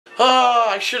Oh,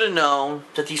 I should have known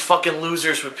that these fucking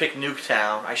losers would pick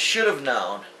Nuketown. I should have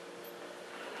known.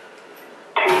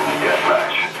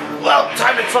 Well,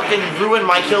 time to fucking ruin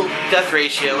my kill death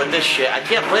ratio with this shit. I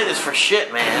can't play this for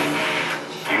shit, man.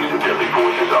 Use the deadly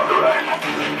forces authorized.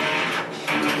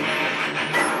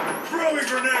 Throwing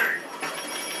grenade!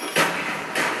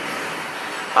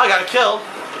 I got a kill.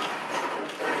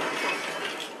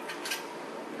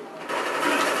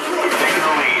 Taking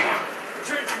the lead.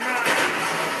 Changing mag!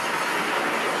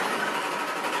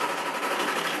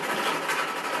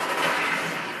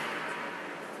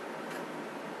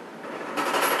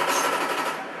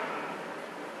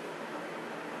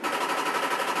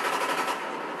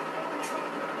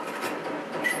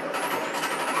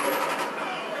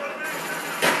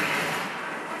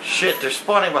 Shit, they're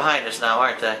spawning behind us now,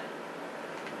 aren't they?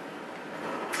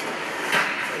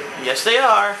 Yes, they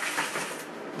are.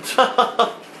 Throwing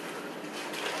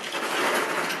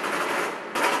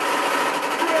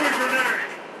grenade!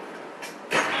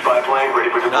 Spy plane ready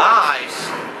for deployment. Nice.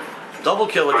 Double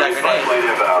kill with that Spy plane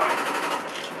grenade. inbound.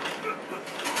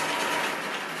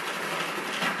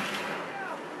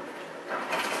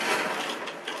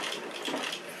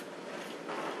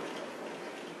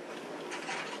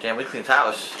 Damn, we cleaned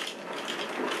house.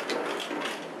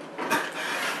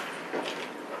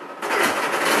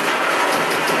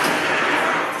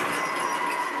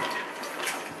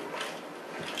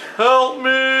 Help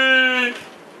me!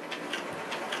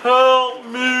 Help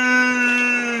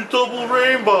me! Double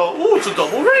rainbow. Ooh, it's a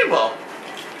double rainbow.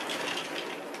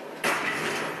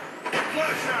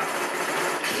 Flash out!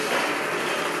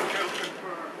 Kill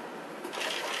confirmed.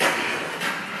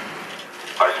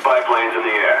 Our spy plane's in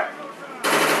the air.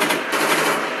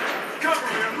 Cover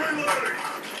me, I'm reloading!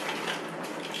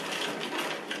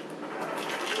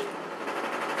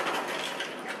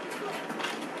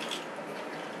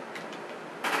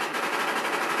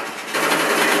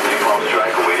 Napalm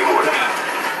strike awaiting orders.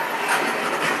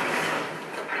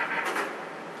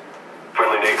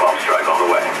 Friendly napalm strike on the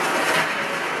way.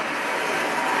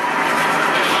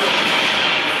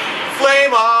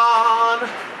 Flame on!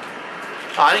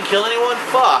 I didn't kill anyone?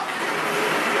 Fuck.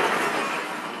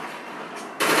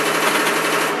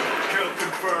 Kill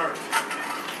confirmed.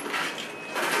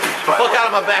 Fuck out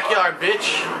of my backyard,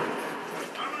 bitch.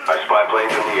 Our spy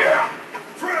plane's in the air.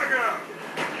 Frag out!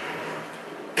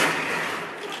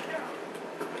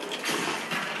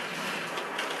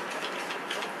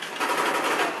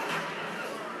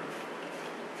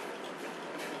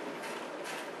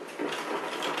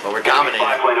 Well, we're Spy dominating.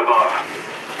 plane above.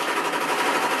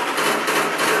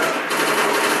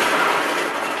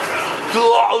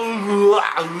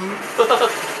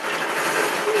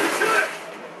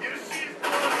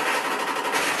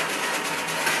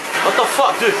 What the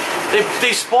fuck, dude?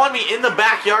 They spawned me in the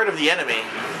backyard of the enemy.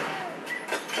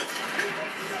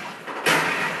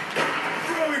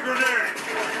 Throwing grenade!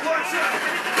 Flash out!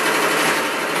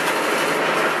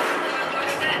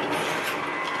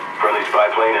 Friendly spy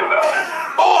plane inbound.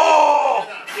 Oh!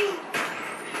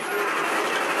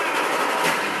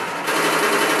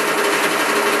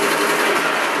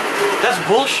 That's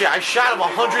bullshit. I shot him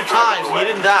 100 times and he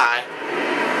didn't die.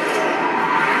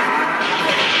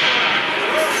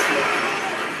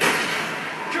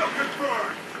 Kill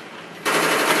confirmed!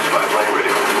 Spy plane ready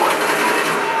for deployment.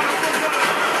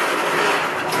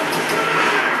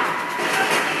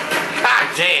 God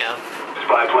damn.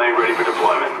 Spy plane ready for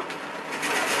deployment.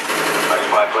 Our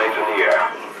spy plane's in the air.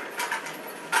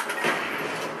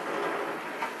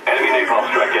 Enemy napalm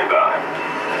strike inbound.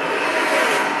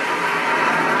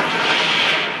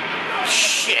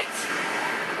 Shit.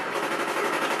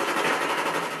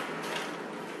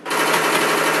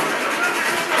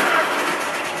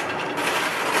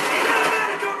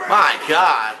 My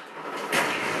God.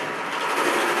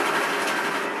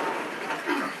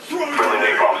 Friendly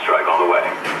napalm strike on the way.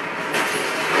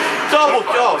 Double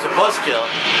kill. Oh, it's a buzzkill.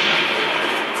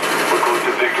 We're close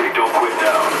to victory. Don't quit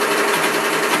now.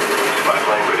 Spy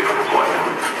plane ready for deployment.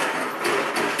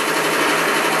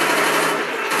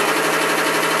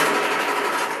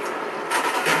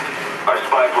 Our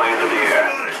spy plane's in the air.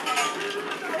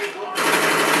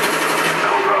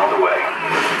 Cobra on the way.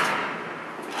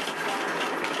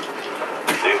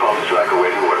 Napalm strike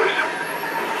awaiting orders.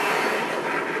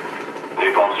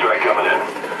 Napalm strike coming in.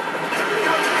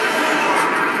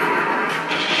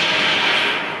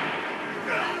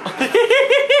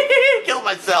 Kill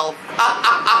myself.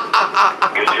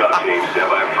 Good job, team. Stand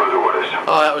by for further orders.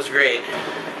 Oh, that was great.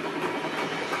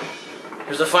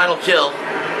 Here's the final kill.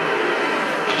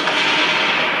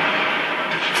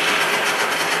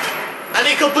 And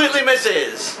he completely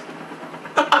misses.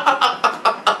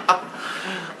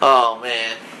 Oh,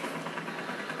 man.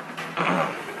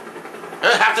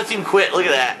 half the team quit. Look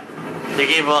at that. They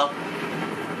gave up.